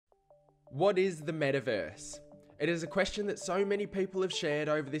What is the metaverse? It is a question that so many people have shared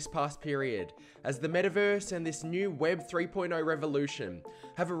over this past period, as the metaverse and this new Web 3.0 revolution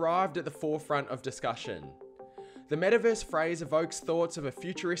have arrived at the forefront of discussion. The metaverse phrase evokes thoughts of a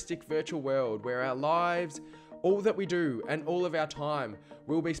futuristic virtual world where our lives, all that we do, and all of our time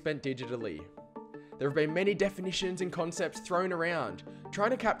will be spent digitally. There have been many definitions and concepts thrown around, trying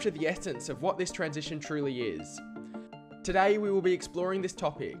to capture the essence of what this transition truly is. Today we will be exploring this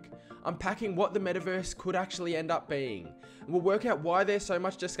topic, unpacking what the metaverse could actually end up being, and we'll work out why there's so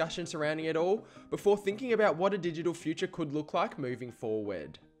much discussion surrounding it all before thinking about what a digital future could look like moving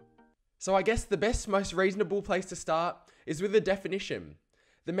forward. So I guess the best, most reasonable place to start is with a definition.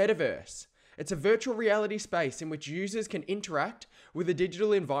 The metaverse. It's a virtual reality space in which users can interact with a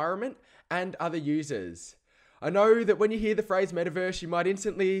digital environment and other users. I know that when you hear the phrase metaverse, you might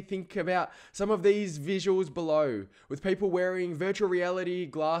instantly think about some of these visuals below, with people wearing virtual reality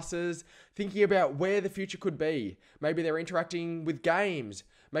glasses, thinking about where the future could be. Maybe they're interacting with games.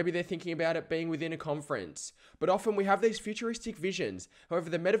 Maybe they're thinking about it being within a conference. But often we have these futuristic visions. However,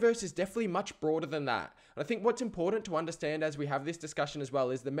 the metaverse is definitely much broader than that. And I think what's important to understand as we have this discussion as well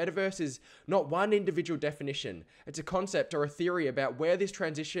is the metaverse is not one individual definition. It's a concept or a theory about where this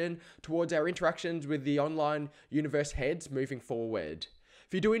transition towards our interactions with the online universe heads moving forward.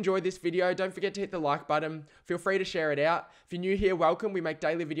 If you do enjoy this video, don't forget to hit the like button. Feel free to share it out. If you're new here, welcome. We make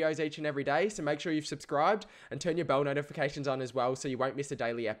daily videos each and every day, so make sure you've subscribed and turn your bell notifications on as well so you won't miss a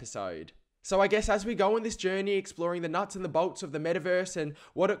daily episode. So I guess as we go on this journey exploring the nuts and the bolts of the metaverse and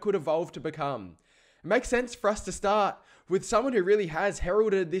what it could evolve to become, it makes sense for us to start with someone who really has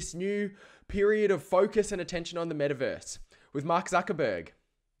heralded this new period of focus and attention on the metaverse, with Mark Zuckerberg.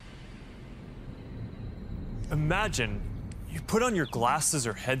 Imagine you put on your glasses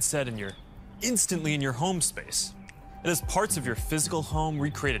or headset and you're instantly in your home space. It has parts of your physical home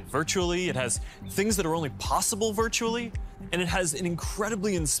recreated virtually, it has things that are only possible virtually, and it has an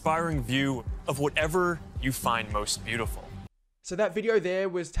incredibly inspiring view of whatever you find most beautiful. So that video there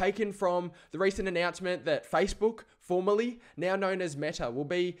was taken from the recent announcement that Facebook, formerly now known as Meta, will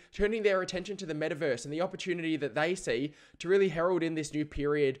be turning their attention to the metaverse and the opportunity that they see to really herald in this new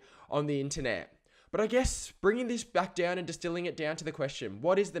period on the internet. But I guess bringing this back down and distilling it down to the question,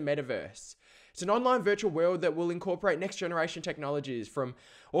 what is the metaverse? It's an online virtual world that will incorporate next generation technologies from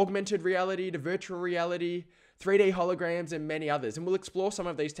augmented reality to virtual reality, 3D holograms and many others, and we'll explore some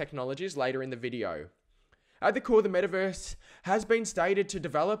of these technologies later in the video. At the core, the metaverse has been stated to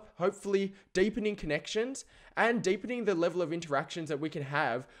develop, hopefully deepening connections and deepening the level of interactions that we can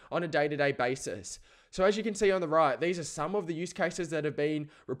have on a day-to-day basis. So as you can see on the right, these are some of the use cases that have been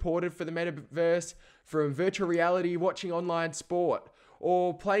reported for the metaverse, from virtual reality, watching online sport,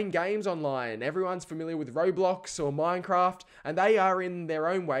 or playing games online. Everyone's familiar with Roblox or Minecraft, and they are in their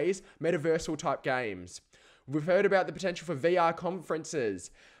own ways metaversal type games. We've heard about the potential for VR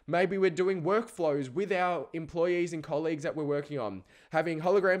conferences. Maybe we're doing workflows with our employees and colleagues that we're working on, having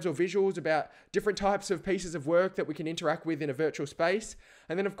holograms or visuals about different types of pieces of work that we can interact with in a virtual space.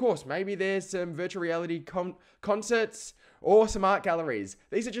 And then of course, maybe there's some virtual reality concerts or some art galleries.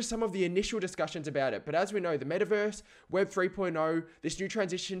 These are just some of the initial discussions about it. But as we know, the metaverse, Web 3.0, this new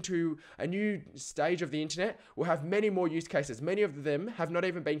transition to a new stage of the internet will have many more use cases. Many of them have not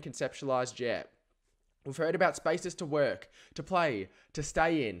even been conceptualized yet. We've heard about spaces to work, to play, to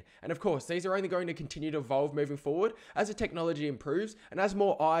stay in. And of course, these are only going to continue to evolve moving forward as the technology improves and as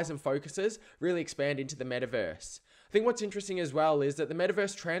more eyes and focuses really expand into the metaverse. I think what's interesting as well is that the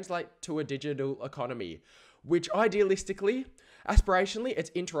metaverse translates to a digital economy, which idealistically, aspirationally,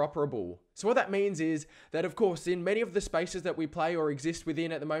 it's interoperable. So what that means is that, of course, in many of the spaces that we play or exist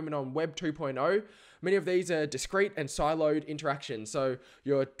within at the moment on Web 2.0, many of these are discrete and siloed interactions. So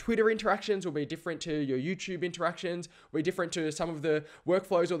your Twitter interactions will be different to your YouTube interactions, will be different to some of the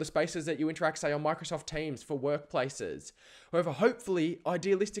workflows or the spaces that you interact, say, on Microsoft Teams for workplaces. However, hopefully,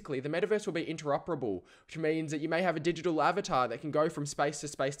 idealistically, the metaverse will be interoperable, which means that you may have a digital avatar that can go from space to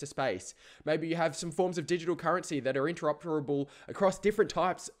space to space. Maybe you have some forms of digital currency that are interoperable across different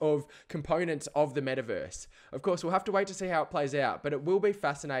types of components of the metaverse. Of course, we'll have to wait to see how it plays out, but it will be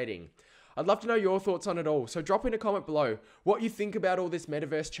fascinating. I'd love to know your thoughts on it all, so drop in a comment below what you think about all this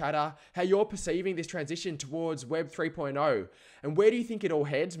metaverse chatter, how you're perceiving this transition towards Web 3.0, and where do you think it all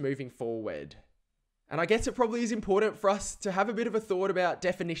heads moving forward? And I guess it probably is important for us to have a bit of a thought about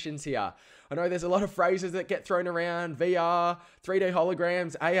definitions here. I know there's a lot of phrases that get thrown around: VR, 3D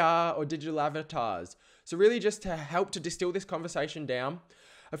holograms, AR, or digital avatars. So really just to help to distill this conversation down,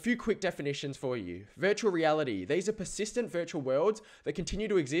 A few quick definitions for you. Virtual reality. These are persistent virtual worlds that continue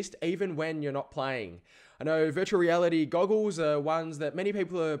to exist even when you're not playing. I know virtual reality goggles are ones that many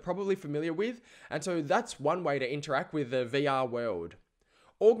people are probably familiar with, and so that's one way to interact with the VR world.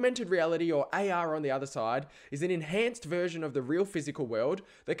 Augmented reality, or AR on the other side, is an enhanced version of the real physical world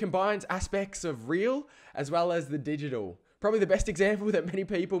that combines aspects of real as well as the digital. Probably the best example that many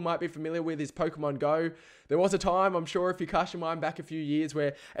people might be familiar with is Pokemon Go. There was a time, I'm sure if you cast your mind back a few years,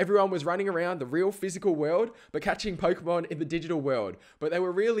 where everyone was running around the real physical world, but catching Pokemon in the digital world. But they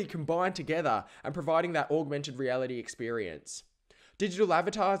were really combined together and providing that augmented reality experience. Digital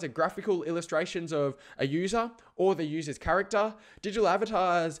avatars are graphical illustrations of a user or the user's character. Digital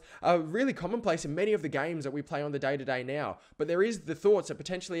avatars are really commonplace in many of the games that we play on the day-to-day now, but there is the thoughts that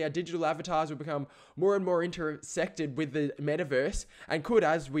potentially our digital avatars will become more and more intersected with the metaverse and could,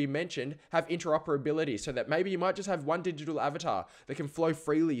 as we mentioned, have interoperability so that maybe you might just have one digital avatar that can flow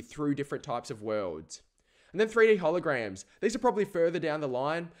freely through different types of worlds. And then 3D holograms. These are probably further down the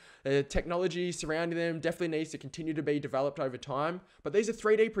line. The technology surrounding them definitely needs to continue to be developed over time. But these are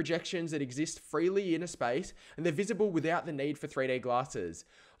 3D projections that exist freely in a space, and they're visible without the need for 3D glasses.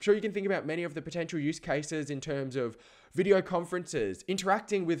 I'm sure you can think about many of the potential use cases in terms of video conferences,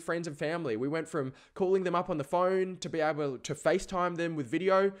 interacting with friends and family. We went from calling them up on the phone to be able to FaceTime them with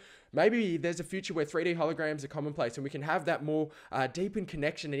video. Maybe there's a future where 3D holograms are commonplace and we can have that more deepened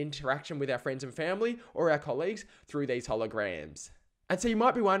connection and interaction with our friends and family or our colleagues through these holograms. And so you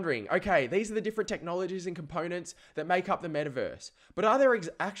might be wondering, okay, these are the different technologies and components that make up the metaverse. But are there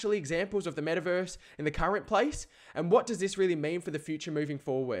actually examples of the metaverse in the current place? And what does this really mean for the future moving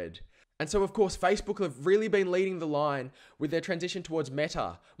forward? And so, of course, Facebook have really been leading the line with their transition towards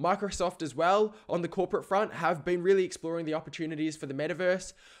Meta. Microsoft as well, on the corporate front, have been really exploring the opportunities for the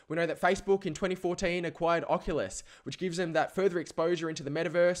metaverse. We know that Facebook in 2014 acquired Oculus, which gives them that further exposure into the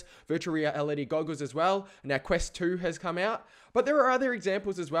metaverse, virtual reality goggles as well, and now Quest 2 has come out. But there are other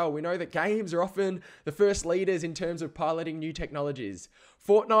examples as well. We know that games are often the first leaders in terms of piloting new technologies.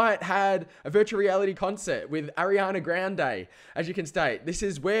 Fortnite had a virtual reality concert with Ariana Grande, as you can state. This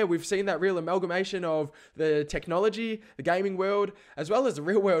is where we've seen that real amalgamation of the technology, the gaming world, as well as the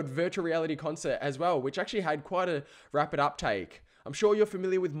real world virtual reality concert as well, which actually had quite a rapid uptake. I'm sure you're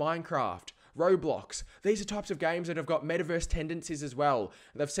familiar with Minecraft, Roblox. These are types of games that have got metaverse tendencies as well.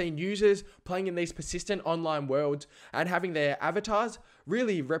 They've seen users playing in these persistent online worlds and having their avatars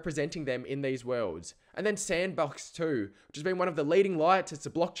really representing them in these worlds. And then Sandbox 2, which has been one of the leading lights. It's a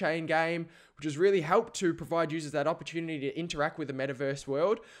blockchain game, which has really helped to provide users that opportunity to interact with the metaverse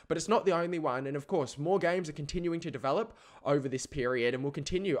world. But it's not the only one. And of course, more games are continuing to develop over this period and will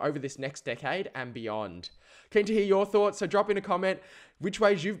continue over this next decade and beyond. Keen to hear your thoughts, so drop in a comment which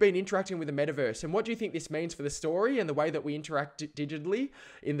ways you've been interacting with the metaverse and what do you think this means for the story and the way that we interact digitally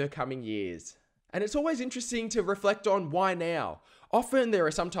in the coming years. And it's always interesting to reflect on why now. Often there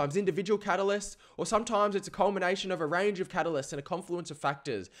are sometimes individual catalysts, or sometimes it's a culmination of a range of catalysts and a confluence of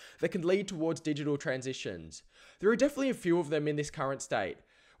factors that can lead towards digital transitions. There are definitely a few of them in this current state.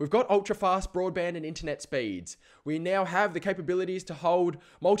 We've got ultra-fast broadband and internet speeds. We now have the capabilities to hold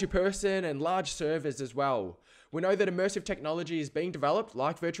multi-person and large servers as well. We know that immersive technology is being developed,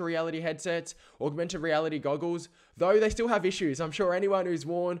 like virtual reality headsets, augmented reality goggles, though they still have issues. I'm sure anyone who's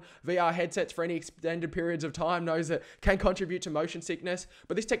worn VR headsets for any extended periods of time knows that can contribute to motion sickness,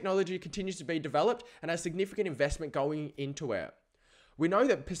 but this technology continues to be developed and has significant investment going into it. We know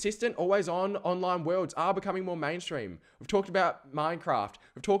that persistent, always-on online worlds are becoming more mainstream. We've talked about Minecraft,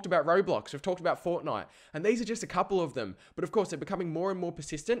 we've talked about Roblox, we've talked about Fortnite, and these are just a couple of them. But of course, they're becoming more and more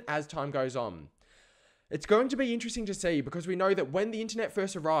persistent as time goes on. It's going to be interesting to see because we know that when the internet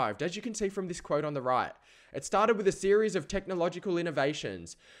first arrived, as you can see from this quote on the right, it started with a series of technological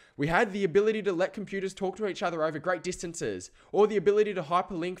innovations. We had the ability to let computers talk to each other over great distances, or the ability to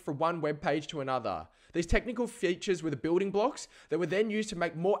hyperlink from one web page to another. These technical features were the building blocks that were then used to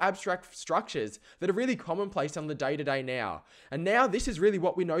make more abstract structures that are really commonplace on the day-to-day now. And now this is really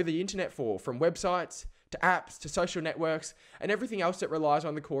what we know the internet for, from websites to apps to social networks and everything else that relies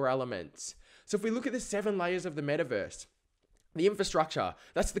on the core elements. So if we look at the 7 layers of the metaverse, the infrastructure,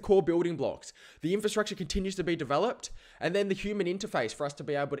 that's the core building blocks. The infrastructure continues to be developed, and then the human interface for us to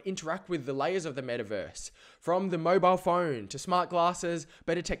be able to interact with the layers of the metaverse. From the mobile phone to smart glasses,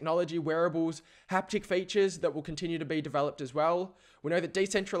 better technology, wearables, haptic features that will continue to be developed as well. We know that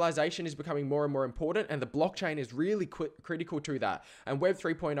decentralization is becoming more and more important, and the blockchain is really critical to that. And Web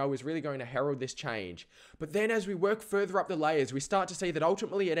 3.0 is really going to herald this change. But then as we work further up the layers, we start to see that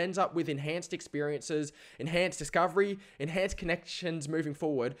ultimately it ends up with enhanced experiences, enhanced discovery, enhanced connections moving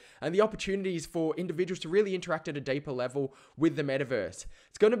forward, and the opportunities for individuals to really interact at a deeper level with the metaverse.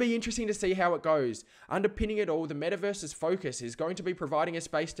 It's going to be interesting to see how it goes. Underpinning it all, the metaverse's focus is going to be providing a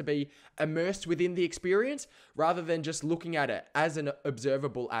space to be immersed within the experience rather than just looking at it as an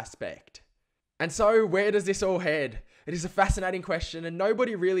observable aspect. And so, where does this all head? It is a fascinating question and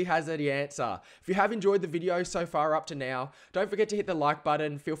nobody really has the answer. If you have enjoyed the video so far up to now, don't forget to hit the like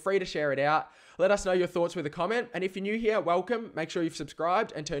button, feel free to share it out. Let us know your thoughts with a comment, and if you're new here, welcome, make sure you've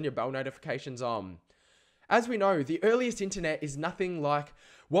subscribed and turn your bell notifications on. As we know, the earliest internet is nothing like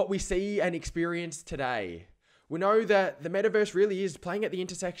what we see and experience today. We know that the metaverse really is playing at the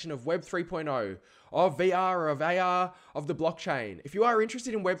intersection of Web 3.0, of VR, of AR, of the blockchain. If you are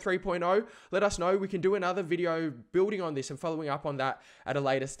interested in Web 3.0, let us know. We can do another video building on this and following up on that at a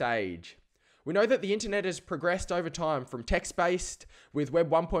later stage. We know that the internet has progressed over time from text-based with Web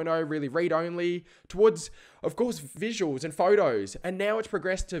 1.0 really read-only towards, of course, visuals and photos. And now it's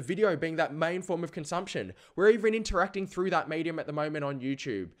progressed to video being that main form of consumption. We're even interacting through that medium at the moment on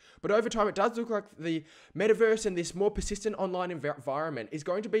YouTube. But over time, it does look like the metaverse and this more persistent online environment is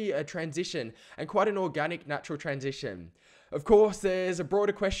going to be a transition, and quite an organic, natural transition. Of course, there's a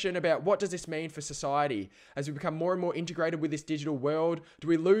broader question about what does this mean for society as we become more and more integrated with this digital world? Do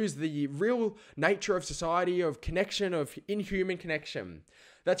we lose the real nature of society, of connection, of inhuman connection?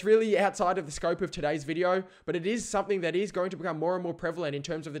 That's really outside of the scope of today's video, but it is something that is going to become more and more prevalent in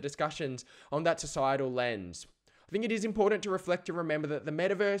terms of the discussions on that societal lens. I think it is important to reflect and remember that the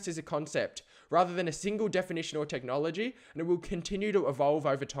metaverse is a concept rather than a single definition or technology, and it will continue to evolve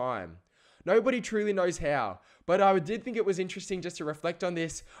over time. Nobody truly knows how, but I did think it was interesting just to reflect on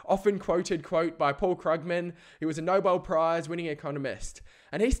this often quoted quote by Paul Krugman. He was a Nobel Prize winning economist,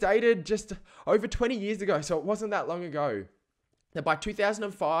 and he stated just over 20 years ago, so it wasn't that long ago, that by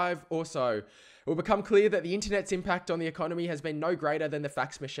 2005 or so, it will become clear that the internet's impact on the economy has been no greater than the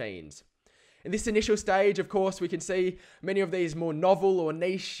fax machines. In this initial stage, of course, we can see many of these more novel or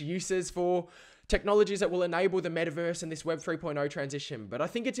niche uses for technologies that will enable the metaverse and this Web 3.0 transition. But I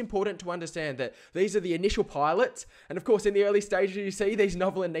think it's important to understand that these are the initial pilots. And of course, in the early stages, you see these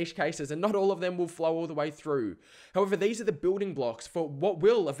novel and niche cases, and not all of them will flow all the way through. However, these are the building blocks for what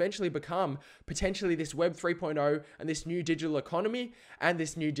will eventually become potentially this Web 3.0 and this new digital economy and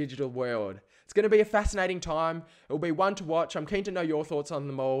this new digital world. It's going to be a fascinating time. It will be one to watch. I'm keen to know your thoughts on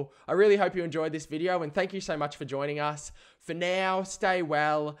them all. I really hope you enjoyed this video, and thank you so much for joining us. For now, stay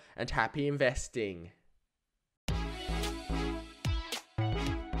well and happy investing.